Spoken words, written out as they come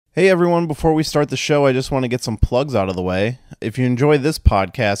Hey everyone, before we start the show, I just want to get some plugs out of the way. If you enjoy this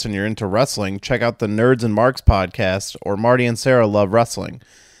podcast and you're into wrestling, check out the Nerds and Marks podcast or Marty and Sarah Love Wrestling.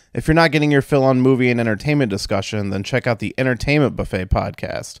 If you're not getting your fill on movie and entertainment discussion, then check out the Entertainment Buffet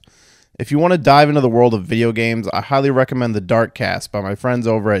podcast. If you want to dive into the world of video games, I highly recommend the Darkcast by my friends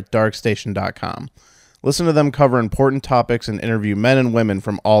over at darkstation.com. Listen to them cover important topics and interview men and women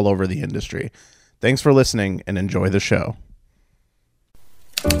from all over the industry. Thanks for listening and enjoy the show.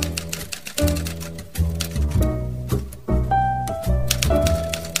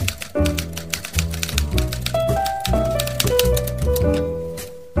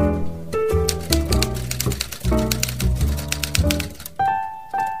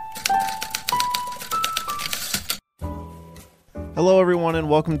 Hello everyone and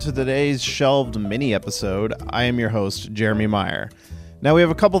welcome to today's shelved mini episode. I am your host, Jeremy Meyer. Now we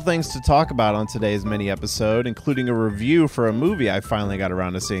have a couple things to talk about on today's mini episode, including a review for a movie I finally got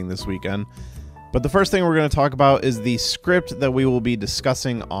around to seeing this weekend. But the first thing we're going to talk about is the script that we will be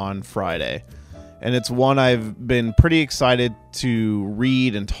discussing on Friday. And it's one I've been pretty excited to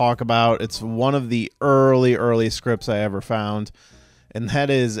read and talk about. It's one of the early scripts I ever found. And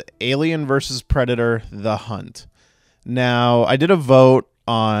that is Alien vs. Predator: The Hunt. Now, I did a vote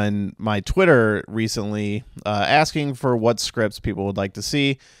on my Twitter recently asking for what scripts people would like to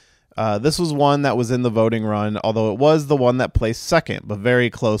see. This was one that was in the voting run, although it was the one that placed second, but very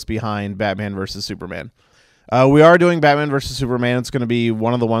close behind Batman vs. Superman. We are doing Batman vs. Superman. It's going to be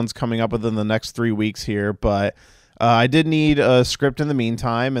one of the ones coming up within the next 3 weeks here, but I did need a script in the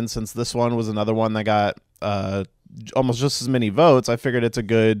meantime, and since this one was another one that got almost just as many votes, I figured it's a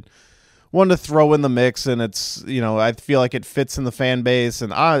good one to throw in the mix, and it's, you know, I feel like it fits in the fan base,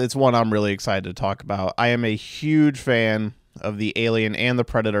 and it's one I'm really excited to talk about. I am a huge fan of the Alien and the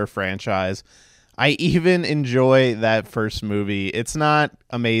Predator franchise. I even enjoy that first movie. It's not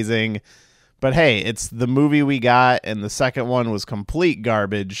amazing, but hey, it's the movie we got, and the second one was complete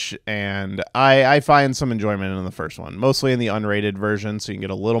garbage, and I find some enjoyment in the first one, mostly in the unrated version, so you can get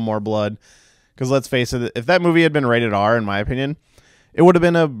a little more blood, because let's face it, if that movie had been rated R, in my opinion, it would have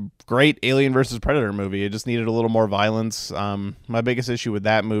been a great Alien versus Predator movie. It just needed a little more violence. My biggest issue with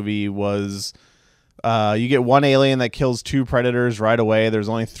that movie was you get one alien that kills two predators right away. There's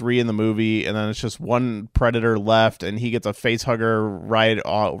only 3 in the movie, and then it's just one predator left, and he gets a face hugger right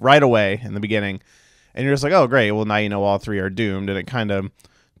away in the beginning. And you're just like, oh, great. Well, now you know all 3 are doomed, and it kind of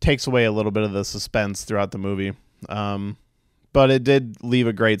takes away a little bit of the suspense throughout the movie. But it did leave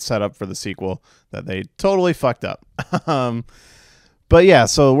a great setup for the sequel that they totally fucked up. But yeah,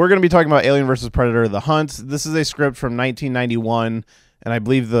 so we're going to be talking about Alien vs. Predator: The Hunt. This is a script from 1991, and I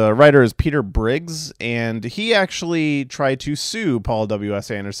believe the writer is Peter Briggs, and he actually tried to sue Paul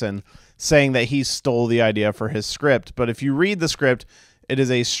W.S. Anderson, saying that he stole the idea for his script. But if you read the script, it is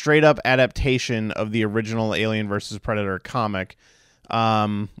a straight-up adaptation of the original Alien vs. Predator comic,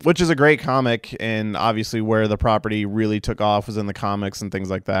 which is a great comic, and obviously where the property really took off was in the comics and things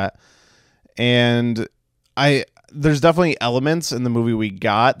like that. And there's definitely elements in the movie we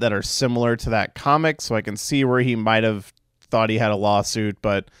got that are similar to that comic, so I can see where he might have thought he had a lawsuit.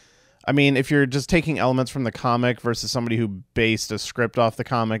 But I mean, if you're just taking elements from the comic versus somebody who based a script off the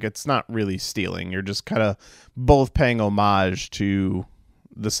comic, it's not really stealing. You're just kind of both paying homage to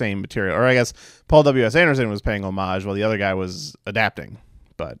the same material. Or I guess Paul W.S. Anderson was paying homage while the other guy was adapting.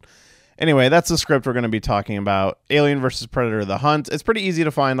 But anyway, that's the script we're going to be talking about. Alien vs. Predator: The Hunt. It's pretty easy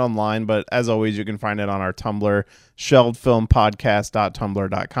to find online, but as always, you can find it on our Tumblr,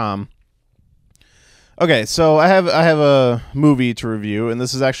 shelvedfilmpodcast.tumblr.com. Okay, so I have a movie to review, and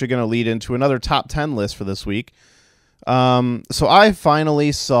this is actually going to lead into another top 10 list for this week. So I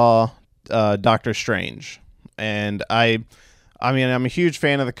finally saw Doctor Strange, and I mean, I'm a huge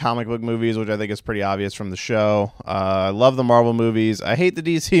fan of the comic book movies, which I think is pretty obvious from the show. I love the Marvel movies. I hate the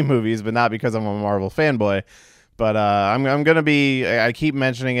DC movies, but not because I'm a Marvel fanboy. But I'm going to be, I keep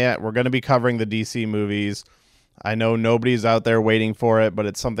mentioning it, we're going to be covering the DC movies. I know nobody's out there waiting for it, but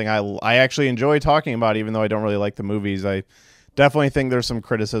it's something I actually enjoy talking about, even though I don't really like the movies. I definitely think there's some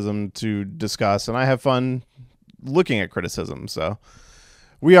criticism to discuss, and I have fun looking at criticism, so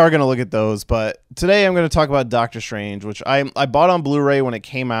we are going to look at those. But today I'm going to talk about Doctor Strange, which I bought on Blu-ray when it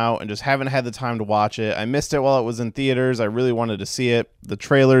came out and just haven't had the time to watch it. I missed it while it was in theaters. I really wanted to see it. The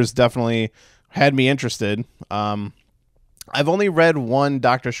trailers definitely had me interested. I've only read one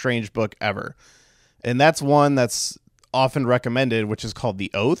Doctor Strange book ever, and that's one that's often recommended, which is called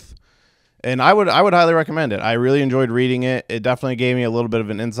The Oath. And I would highly recommend it. I really enjoyed reading it. It definitely gave me a little bit of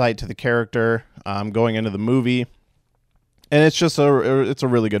an insight to the character going into the movie. And it's just it's a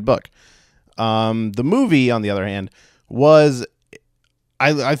really good book. The movie, on the other hand, was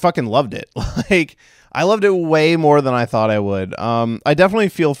I fucking loved it. Like, I loved it way more than I thought I would. I definitely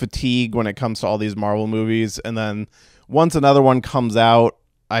feel fatigue when it comes to all these Marvel movies, and then once another one comes out,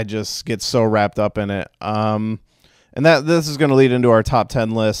 I just get so wrapped up in it. And this is going to lead into our top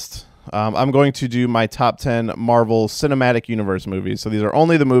 10 list. I'm going to do my top 10 Marvel Cinematic Universe movies. So these are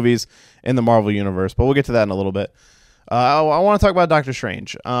only the movies in the Marvel Universe, but we'll get to that in a little bit. I want to talk about Doctor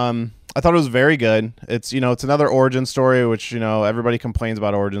Strange. I thought it was very good. It's another origin story, which everybody complains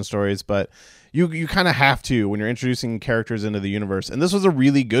about origin stories, but you kind of have to when you're introducing characters into the universe, and this was a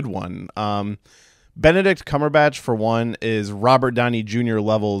really good one. Benedict Cumberbatch, for one, is Robert Downey Jr.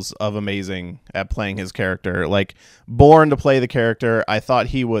 levels of amazing at playing his character. Like, born to play the character. I thought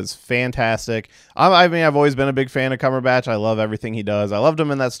he was fantastic. I mean, I've always been a big fan of Cumberbatch. I love everything he does. I loved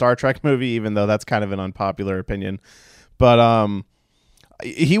him in that Star Trek movie, even though that's kind of an unpopular opinion. But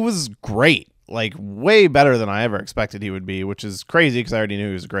he was great. Like, way better than I ever expected he would be, which is crazy because I already knew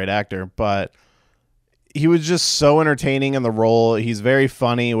he was a great actor. But he was just so entertaining in the role. He's very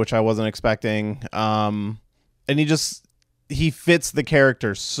funny, which I wasn't expecting. And he fits the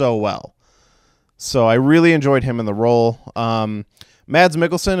character so well. So I really enjoyed him in the role. Mads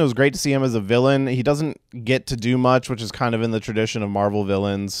Mikkelsen, it was great to see him as a villain. He doesn't get to do much, which is kind of in the tradition of Marvel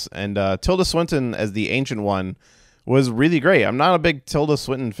villains. And Tilda Swinton as the Ancient One was really great. I'm not a big Tilda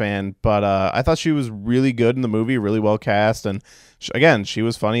Swinton fan, but I thought she was really good in the movie, really well cast. And again, she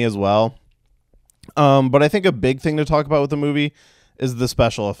was funny as well. But I think a big thing to talk about with the movie is the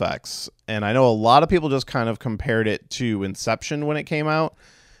special effects. And I know a lot of people just kind of compared it to Inception when it came out.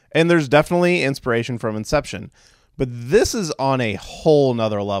 And there's definitely inspiration from Inception. But this is on a whole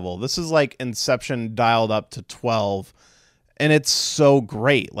nother level. This is like Inception dialed up to 12. And it's so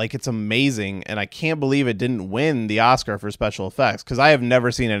great. Like, it's amazing. And I can't believe it didn't win the Oscar for special effects, because I have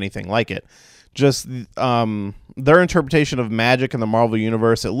never seen anything like it. Just their interpretation of magic in the Marvel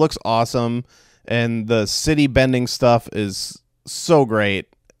Universe, it looks awesome. And the city bending stuff is so great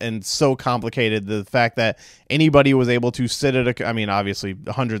and so complicated. The fact that anybody was able to sit at obviously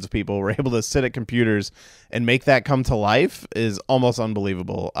hundreds of people were able to sit at computers and make that come to life is almost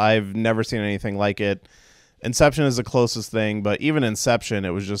unbelievable. I've never seen anything like it. Inception is the closest thing, but even Inception, it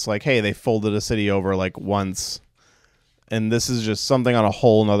was just like, hey, they folded a city over like once. And this is just something on a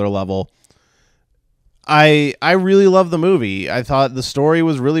whole nother level. I really love the movie. I thought the story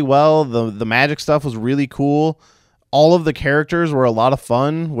was really well. The magic stuff was really cool. All of the characters were a lot of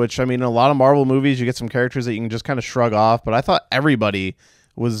fun, which, I mean, in a lot of Marvel movies, you get some characters that you can just kind of shrug off. But I thought everybody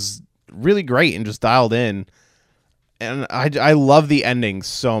was really great and just dialed in. And I love the ending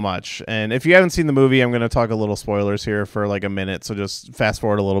so much. And if you haven't seen the movie, I'm going to talk a little spoilers here for like a minute. So just fast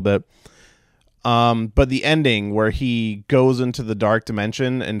forward a little bit. But the ending where he goes into the dark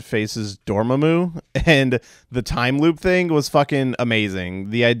dimension and faces Dormammu and the time loop thing was fucking amazing.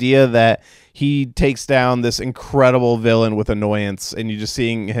 The idea that he takes down this incredible villain with annoyance and you just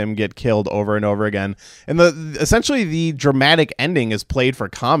seeing him get killed over and over again. And essentially the dramatic ending is played for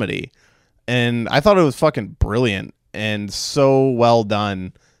comedy. And I thought it was fucking brilliant and so well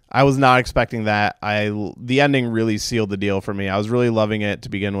done. I was not expecting that. The ending really sealed the deal for me. I was really loving it to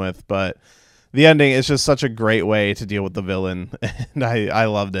begin with, but the ending is just such a great way to deal with the villain, and I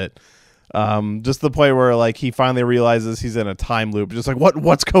loved it. Just the point where like he finally realizes he's in a time loop, just like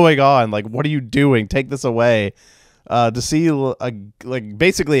what's going on? Like, what are you doing? Take this away. To see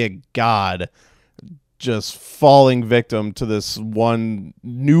basically a god just falling victim to this one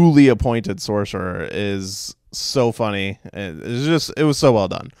newly appointed sorcerer is so funny. It was so well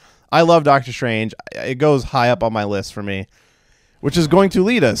done. I love Doctor Strange. It goes high up on my list for me, which is going to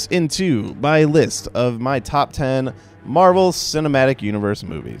lead us into my list of my top 10 Marvel Cinematic Universe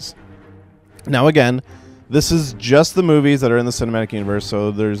movies. Now, again, this is just the movies that are in the Cinematic Universe,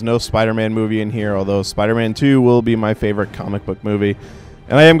 so there's no Spider-Man movie in here, although Spider-Man 2 will be my favorite comic book movie.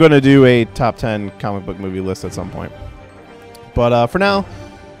 And I am going to do a top 10 comic book movie list at some point. But for now,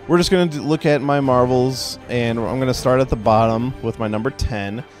 we're just going to look at my Marvels, and I'm going to start at the bottom with my number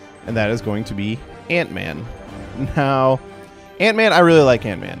 10, and that is going to be Ant-Man. Now, Ant-Man, I really like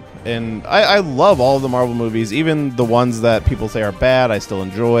Ant-Man, and I love all of the Marvel movies, even the ones that people say are bad, I still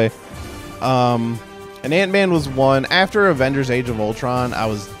enjoy. And Ant-Man was one. After Avengers Age of Ultron, I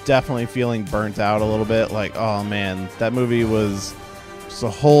was definitely feeling burnt out a little bit, like, oh man, that movie was just a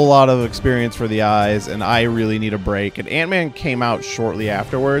whole lot of experience for the eyes, and I really need a break. And Ant-Man came out shortly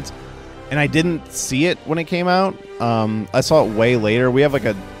afterwards, and I didn't see it when it came out. I saw it way later. We have like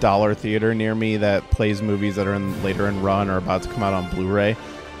a dollar theater near me that plays movies that are later in run or about to come out on Blu-ray.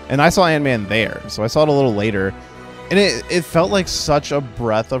 And I saw Ant-Man there, so I saw it a little later. And it felt like such a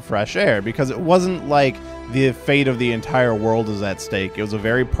breath of fresh air, because it wasn't like the fate of the entire world is at stake. It was a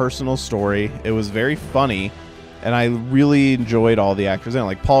very personal story. It was very funny, and I really enjoyed all the actors in it.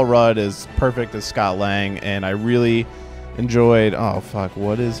 Like, Paul Rudd is perfect as Scott Lang, and I really enjoyed, oh fuck,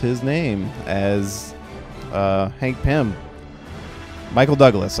 what is his name as Hank Pym? Michael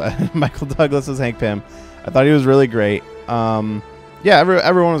Douglas. Michael Douglas as Hank Pym. I thought he was really great. Yeah,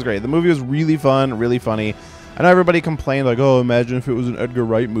 everyone was great. The movie was really fun, really funny. I know everybody complained, like, oh, imagine if it was an Edgar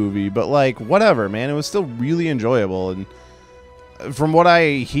Wright movie. But, like, whatever, man. It was still really enjoyable. And from what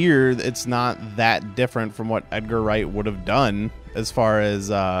I hear, it's not that different from what Edgar Wright would have done as far as,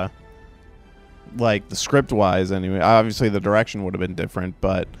 like, the script-wise, anyway. Obviously, the direction would have been different.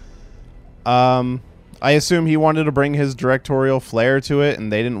 But I assume he wanted to bring his directorial flair to it,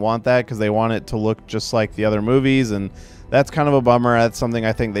 and they didn't want that because they want it to look just like the other movies. And that's kind of a bummer. That's something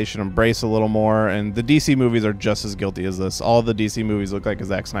I think they should embrace a little more. And the DC movies are just as guilty as this. All the DC movies look like a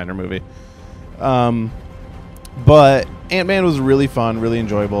Zack Snyder movie. But Ant-Man was really fun, really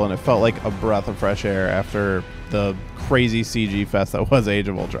enjoyable, and it felt like a breath of fresh air after the crazy CG fest that was Age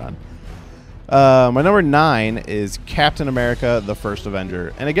of Ultron. My number 9 is Captain America: The First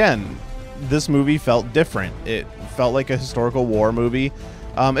Avenger. And again, this movie felt different. It felt like a historical war movie.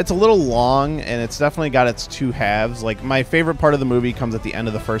 It's a little long, and it's definitely got its two halves. Like, my favorite part of the movie comes at the end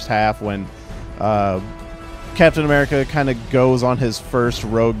of the first half when Captain America kind of goes on his first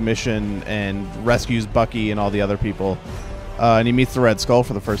rogue mission and rescues Bucky and all the other people. And he meets the Red Skull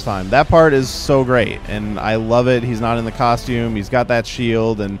for the first time. That part is so great, and I love it. He's not in the costume. He's got that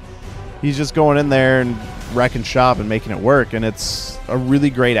shield, and he's just going in there and wrecking shop and making it work. And it's a really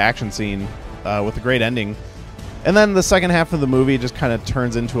great action scene with a great ending. And then the second half of the movie just kind of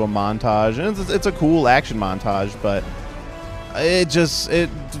turns into a montage, and it's a cool action montage, but it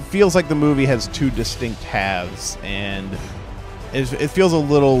feels like the movie has two distinct halves, and it feels a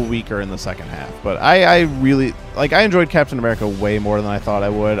little weaker in the second half. But I really, like, I enjoyed Captain America way more than I thought I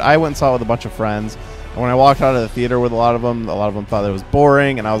would. I went and saw it with a bunch of friends, and when I walked out of the theater with a lot of them thought it was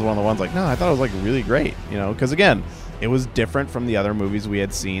boring, and I was one of the ones like, no, I thought it was, like, really great, you know, because again, it was different from the other movies we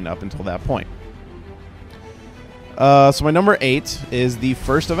had seen up until that point. So my number 8 is the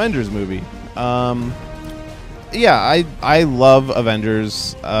first Avengers movie. Yeah, I love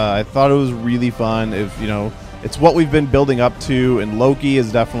Avengers. I thought it was really fun. It's what we've been building up to, and Loki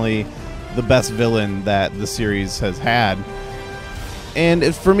is definitely the best villain that the series has had.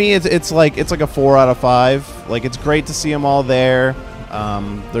 And for me, it's like a 4 out of 5. Like, it's great to see them all there.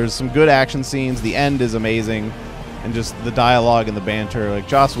 There's some good action scenes. The end is amazing. And just the dialogue and the banter, like,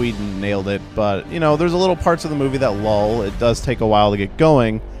 Joss Whedon nailed it. But, there's a little parts of the movie that lull. It does take a while to get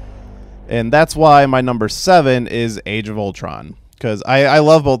going. And that's why my number 7 is Age of Ultron. Because I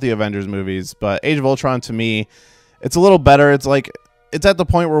love both the Avengers movies, but Age of Ultron, to me, it's a little better. It's like, it's at the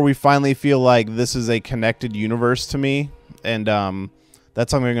point where we finally feel like this is a connected universe to me. And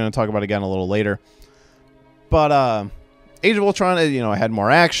that's something we're going to talk about again a little later. But Age of Ultron, I had more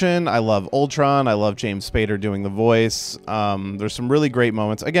action. I love Ultron. I love James Spader doing the voice. There's some really great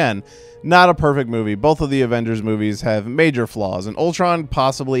moments. Again, not a perfect movie. Both of the Avengers movies have major flaws, and Ultron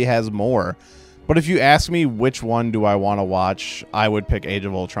possibly has more. But if you ask me which one do I want to watch, I would pick Age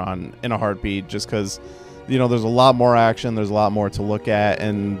of Ultron in a heartbeat, just because, there's a lot more action. There's a lot more to look at,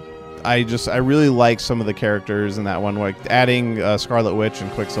 and I really like some of the characters in that one, like adding Scarlet Witch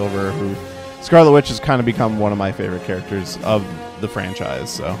and Quicksilver, who Scarlet Witch has kind of become one of my favorite characters of the franchise.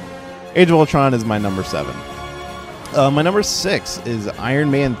 So Age of Ultron is my number 7. My number 6 is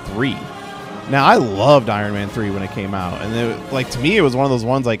Iron Man 3. Now, I loved Iron Man 3 when it came out, and to me, it was one of those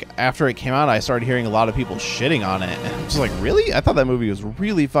ones, like, after it came out, I started hearing a lot of people shitting on it, and I'm just like, really? I thought that movie was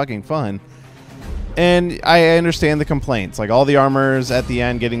really fucking fun. And I understand the complaints, like all the armors at the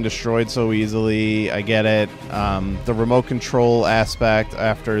end getting destroyed so easily. I get it. The remote control aspect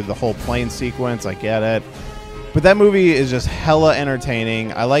after the whole plane sequence, I get it. But that movie is just hella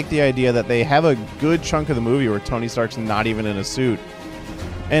entertaining. I like the idea that they have a good chunk of the movie where Tony Stark's not even in a suit.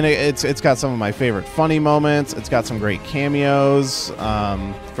 And it's got some of my favorite funny moments. It's got some great cameos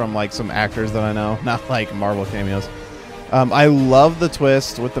from, like, some actors that I know, not like Marvel cameos. I love the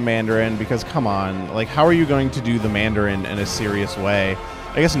twist with the Mandarin, because, come on, like, how are you going to do the Mandarin in a serious way?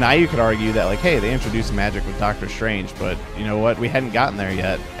 I guess now you could argue that, like, hey, they introduced magic with Doctor Strange, but you know what? We hadn't gotten there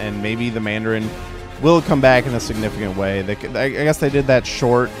yet, and maybe the Mandarin will come back in a significant way. I guess they did that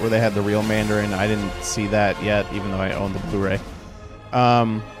short where they had the real Mandarin. I didn't see that yet, even though I own the Blu-ray.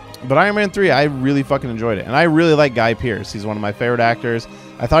 But Iron Man 3, I really fucking enjoyed it. And I really like Guy Pearce. He's one of my favorite actors.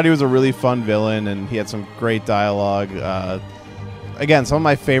 I thought he was a really fun villain, and he had some great dialogue. again, some of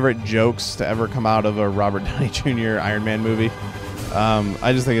my favorite jokes to ever come out of a Robert Downey Jr. Iron Man movie.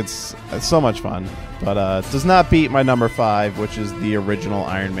 I just think it's so much fun. But does not beat my number 5, which is the original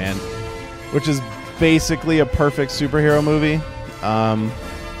Iron Man, which is basically a perfect superhero movie.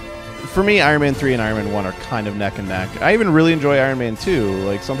 For me, Iron Man 3 and Iron Man 1 are kind of neck and neck. I even really enjoy Iron Man 2.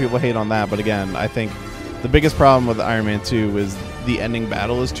 Like, some people hate on that, but again, I think the biggest problem with Iron Man 2 is the ending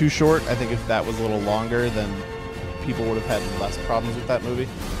battle is too short. I think if that was a little longer, then people would have had less problems with that movie.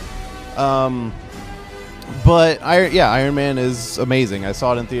 But Iron Man is amazing. I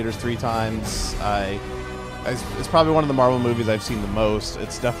saw it in theaters 3 times. It's probably one of the Marvel movies I've seen the most.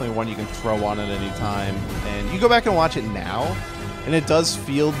 It's definitely one you can throw on at any time. And you go back and watch it now, and it does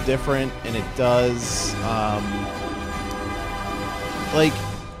feel different, and it does, like,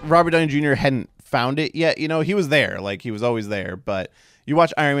 Robert Downey Jr. hadn't found it yet. You know, he was there. Like, he was always there. But you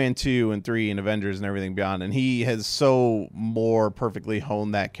watch Iron Man 2 and 3 and Avengers and everything beyond, and he has so more perfectly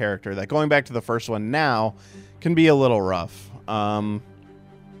honed that character that going back to the first one now can be a little rough.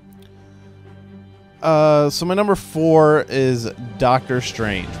 So my number 4 is Doctor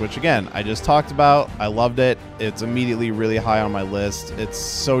Strange, which again, I just talked about. I loved it. It's immediately really high on my list. It's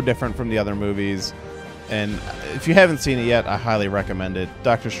so different from the other movies. And if you haven't seen it yet, I highly recommend it.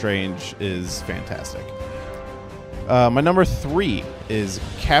 Doctor Strange is fantastic. My number 3 is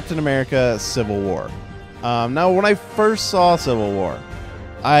Captain America Civil War. Now, when I first saw Civil War,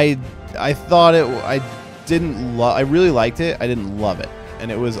 I thought I really liked it. I didn't love it. And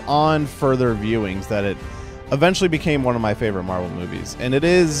it was on further viewings that it eventually became one of my favorite Marvel movies. And it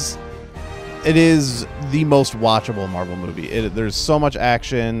is the most watchable Marvel movie. There's so much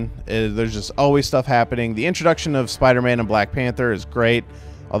action. There's just always stuff happening. The introduction of Spider-Man and Black Panther is great,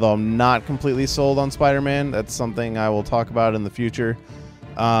 although I'm not completely sold on Spider-Man. That's something I will talk about in the future.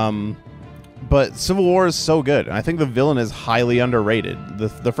 But Civil War is so good. And I think the villain is highly underrated.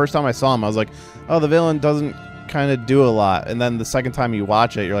 The first time I saw him, I was like, oh, the villain doesn't kind of do a lot. And then the second time you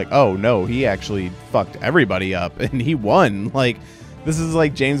watch it, you're like, oh, no, he actually fucked everybody up. And he won. Like, this is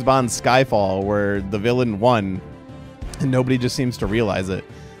like James Bond's Skyfall, where the villain won. And nobody just seems to realize it,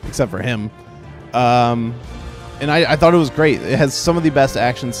 except for him. And I thought it was great. It has some of the best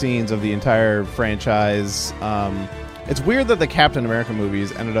action scenes of the entire franchise. It's weird that the Captain America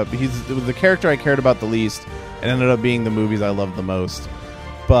movies ended up... it was the character I cared about the least, and ended up being the movies I loved the most.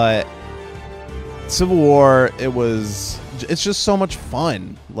 But Civil War, it's just so much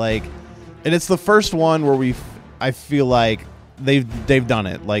fun. Like, and it's the first one where I feel like they've done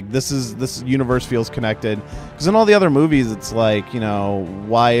it. Like, this universe feels connected, because in all the other movies it's like, you know,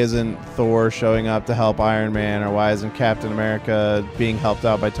 why isn't Thor showing up to help Iron Man, or why isn't Captain America being helped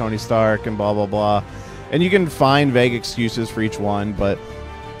out by Tony Stark, and blah blah blah. And you can find vague excuses for each one, but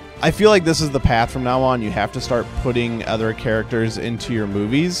I feel like this is the path from now on. You have to start putting other characters into your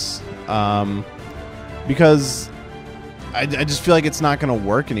movies, because I just feel like it's not going to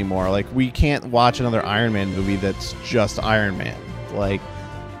work anymore. Like, we can't watch another Iron Man movie that's just Iron Man. Like,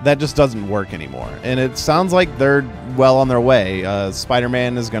 that just doesn't work anymore. And it sounds like they're well on their way.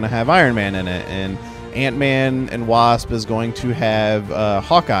 Spider-Man is going to have Iron Man in it, and Ant-Man and Wasp is going to have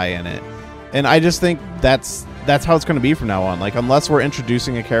Hawkeye in it. And I just think that's how it's going to be from now on. Like, unless we're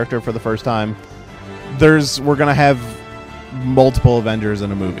introducing a character for the first time, we're going to have multiple Avengers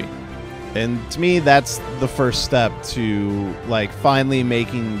in a movie. And to me, that's the first step to, like, finally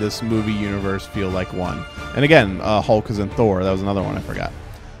making this movie universe feel like one. And again, Hulk is in Thor. That was another one I forgot.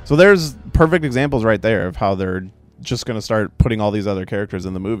 So there's perfect examples right there of how they're just going to start putting all these other characters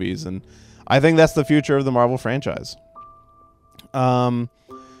in the movies. And I think that's the future of the Marvel franchise.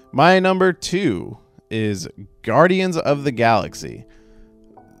 My number 2 is Guardians of the Galaxy.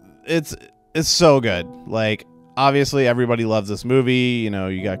 It's so good. Like, obviously everybody loves this movie. You know,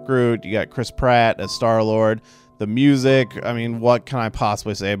 you got Groot, you got Chris Pratt as Star-Lord. The music, I mean, what can I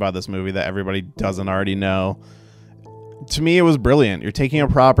possibly say about this movie that everybody doesn't already know? To me, it was brilliant. You're taking a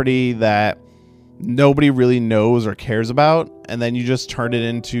property that nobody really knows or cares about, and then you just turn it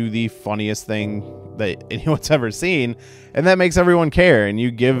into the funniest thing that anyone's ever seen, and that makes everyone care. And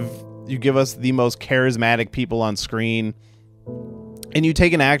you give us the most charismatic people on screen, and you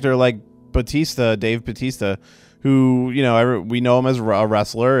take an actor like Dave Bautista, who, you know, we know him as a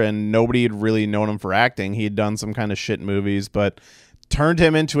wrestler, and nobody had really known him for acting. He had done some kind of shit movies, but turned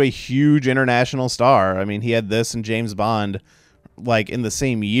him into a huge international star. I mean, he had this and James Bond, like, in the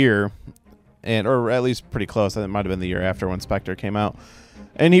same year, or at least pretty close. It might have been the year after when Spectre came out.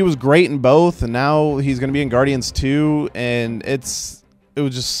 And he was great in both, and now he's going to be in Guardians 2, and it's it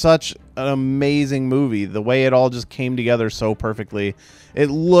was just such an amazing movie. The way it all just came together so perfectly. It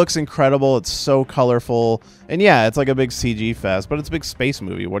looks incredible. It's so colorful. And yeah, it's like a big CG fest, but it's a big space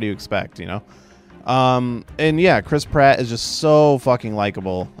movie. What do you expect, you know? And yeah, Chris Pratt is just so fucking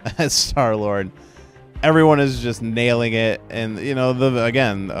likable as Star-Lord. Everyone is just nailing it. And, you know,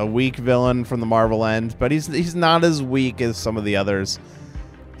 again, a weak villain from the Marvel end, but he's not as weak as some of the others.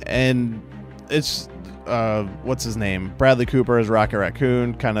 And it's... what's his name? Bradley Cooper as Rocket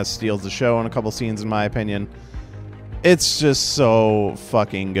Raccoon kind of steals the show in a couple scenes, in my opinion. It's just so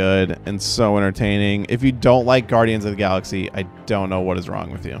fucking good and so entertaining. If you don't like Guardians of the Galaxy, I don't know what is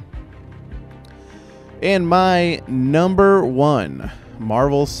wrong with you. And my number one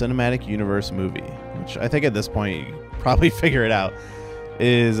Marvel Cinematic Universe movie, which I think at this point you probably figure it out,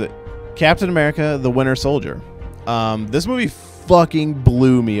 is Captain America: The Winter Soldier. This movie fucking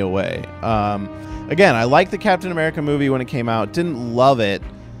blew me away. Again, I liked the Captain America movie when it came out. Didn't love it.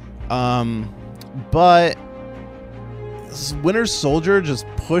 But Winter Soldier just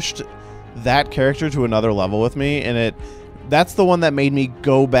pushed that character to another level with me. And that's the one that made me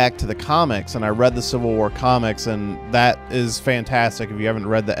go back to the comics. And I read the Civil War comics. And that is fantastic. If you haven't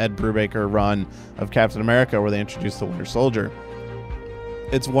read the Ed Brubaker run of Captain America where they introduced the Winter Soldier,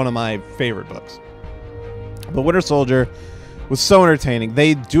 it's one of my favorite books. But Winter Soldier was so entertaining.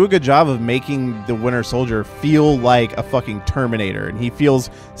 They do a good job of making the Winter Soldier feel like a fucking Terminator, and he feels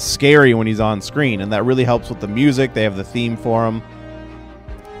scary when he's on screen, and that really helps with the music. They have the theme for him,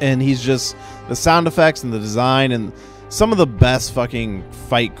 and he's just the sound effects and the design and some of the best fucking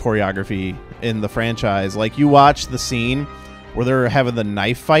fight choreography in the franchise. Like, you watch the scene where they're having the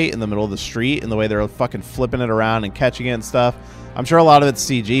knife fight in the middle of the street and the way they're fucking flipping it around and catching it and stuff. I'm sure a lot of it's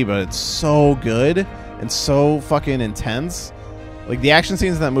CG, but it's so good and so fucking intense. Like, the action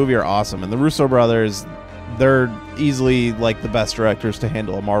scenes in that movie are awesome. And the Russo brothers, they're easily like the best directors to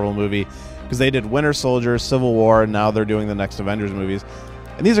handle a Marvel movie, because they did Winter Soldier, Civil War, and now they're doing the next Avengers movies.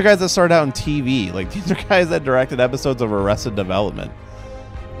 And these are guys that started out in TV. Like, these are guys that directed episodes of Arrested Development.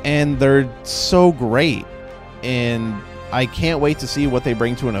 And they're so great. And I can't wait to see what they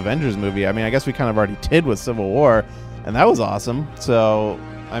bring to an Avengers movie. I mean, I guess we kind of already did with Civil War, and that was awesome. So,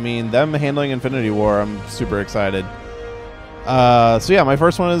 I mean, them handling Infinity War, I'm super excited. So yeah, my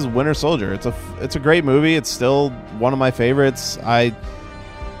first one is Winter Soldier. It's a great movie. It's still one of my favorites.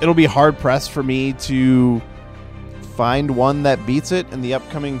 It'll be hard pressed for me to find one that beats it in the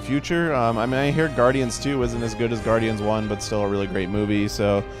upcoming future. I mean, I hear Guardians 2 isn't as good as Guardians 1, but still a really great movie.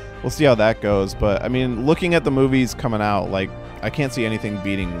 So we'll see how that goes. But I mean, looking at the movies coming out, like, I can't see anything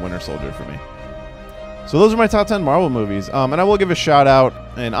beating Winter Soldier for me. So those are my top 10 Marvel movies. And I will give a shout out,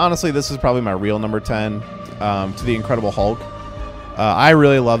 and honestly, this is probably my real number 10, to The Incredible Hulk. I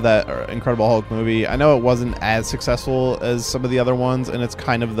really love that Incredible Hulk movie. I know it wasn't as successful as some of the other ones, and it's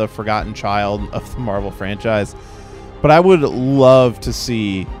kind of the forgotten child of the Marvel franchise. But I would love to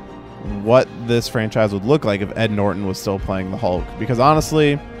see what this franchise would look like if Ed Norton was still playing the Hulk. Because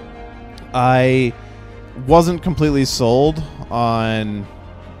honestly, I wasn't completely sold on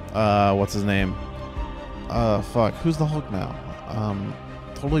what's his name? Who's the Hulk now?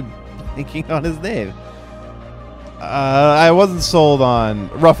 Totally blanking on his name. I wasn't sold on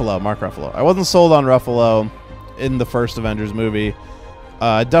Mark Ruffalo. I wasn't sold on Ruffalo in the first Avengers movie.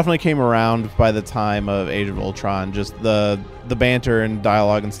 Definitely came around by the time of Age of Ultron. Just the banter and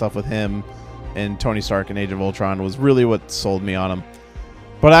dialogue and stuff with him and Tony Stark in Age of Ultron was really what sold me on him.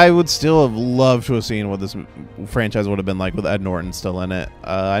 But I would still have loved to have seen what this franchise would have been like with Ed Norton still in it.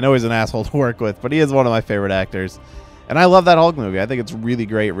 I know he's an asshole to work with, but he is one of my favorite actors. And I love that Hulk movie. I think it's really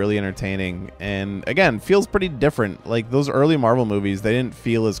great, really entertaining. And again, feels pretty different. Like, those early Marvel movies, they didn't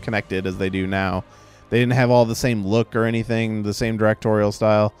feel as connected as they do now. They didn't have all the same look or anything, the same directorial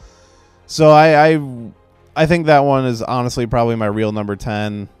style. So I think that one is honestly probably my real number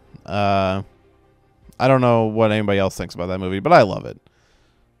 10. I don't know what anybody else thinks about that movie, but I love it.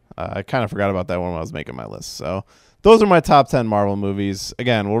 I kind of forgot about that one when I was making my list. So those are my top 10 Marvel movies.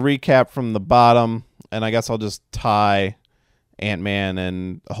 Again, we'll recap from the bottom, and I guess I'll just tie Ant-Man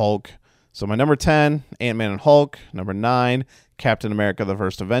and Hulk. So my number 10, Ant-Man and Hulk. Number 9, Captain America: The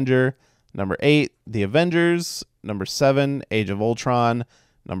First Avenger. Number 8, The Avengers. Number 7, Age of Ultron.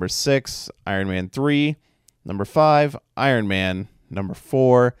 Number 6, Iron Man 3. Number 5, Iron Man. Number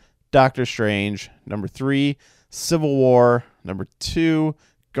 4, Doctor Strange. Number 3, Civil War. Number 2,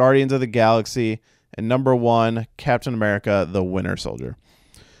 Guardians of the Galaxy. And number 1, Captain America: The Winter Soldier.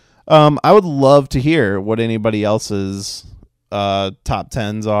 I would love to hear what anybody else's top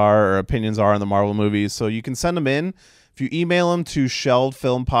 10s are or opinions are on the Marvel movies. So you can send them in. If you email them to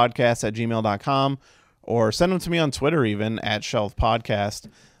shelvedfilmpodcast@gmail.com, or send them to me on Twitter, even at Shelved Podcast.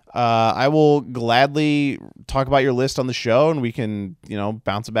 I will gladly talk about your list on the show, and we can,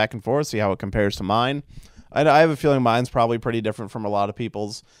 bounce it back and forth, see how it compares to mine. I have a feeling mine's probably pretty different from a lot of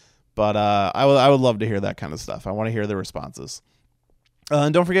people's, but I would love to hear that kind of stuff. I want to hear the responses.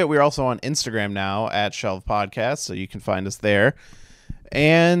 And don't forget, we're also on Instagram now at Shelved Podcast, so you can find us there.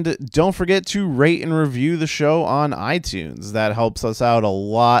 And don't forget to rate and review the show on iTunes. That helps us out a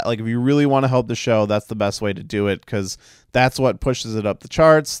lot. Like, if you really want to help the show, that's the best way to do it, because that's what pushes it up the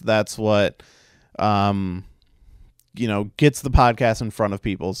charts. That's what, gets the podcast in front of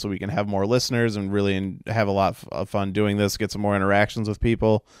people, so we can have more listeners and really have a lot of fun doing this, get some more interactions with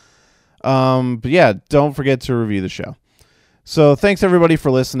people. But yeah, don't forget to review the show. So thanks everybody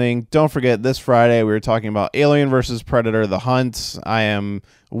for listening. Don't forget, this Friday we were talking about Alien vs. Predator: The Hunt. I am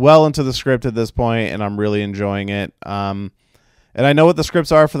well into the script at this point, and I'm really enjoying it. And I know what the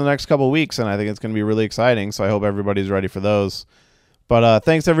scripts are for the next couple of weeks, and I think it's going to be really exciting, so I hope everybody's ready for those. But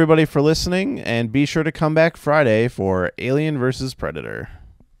thanks everybody for listening, and be sure to come back Friday for Alien vs. Predator.